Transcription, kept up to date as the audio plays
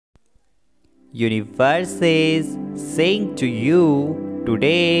Universe is saying to you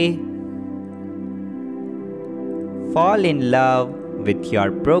today, fall in love with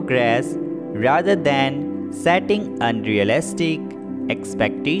your progress rather than setting unrealistic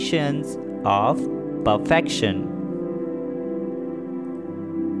expectations of perfection.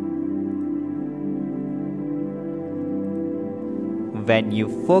 When you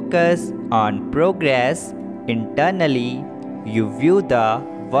focus on progress internally, you view the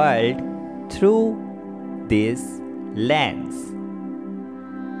world through this lens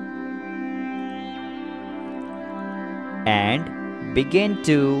and begin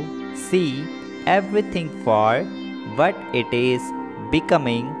to see everything for what it is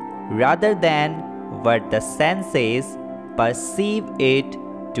becoming rather than what the senses perceive it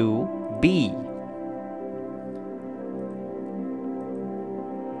to be.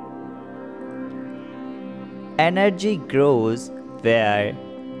 Energy grows where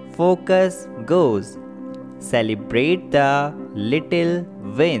focus goes. Celebrate the little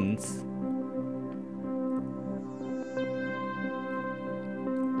wins.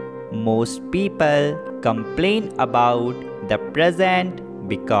 Most people complain about the present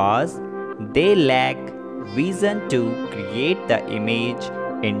because they lack vision to create the image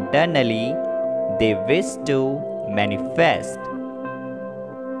internally they wish to manifest.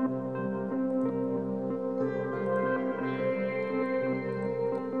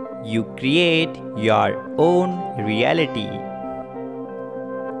 You create your own reality.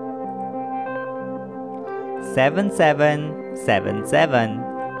 7777.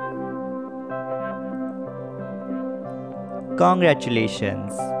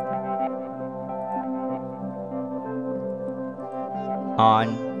 Congratulations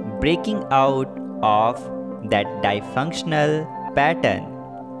on breaking out of that dysfunctional pattern.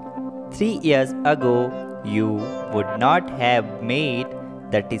 3 years ago, you would not have made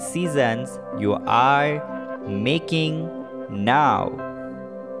the decisions you are making now.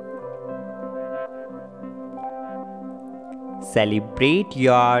 Celebrate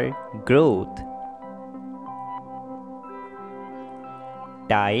your growth.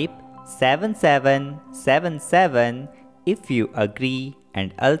 Type 7777 if you agree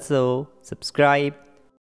and also subscribe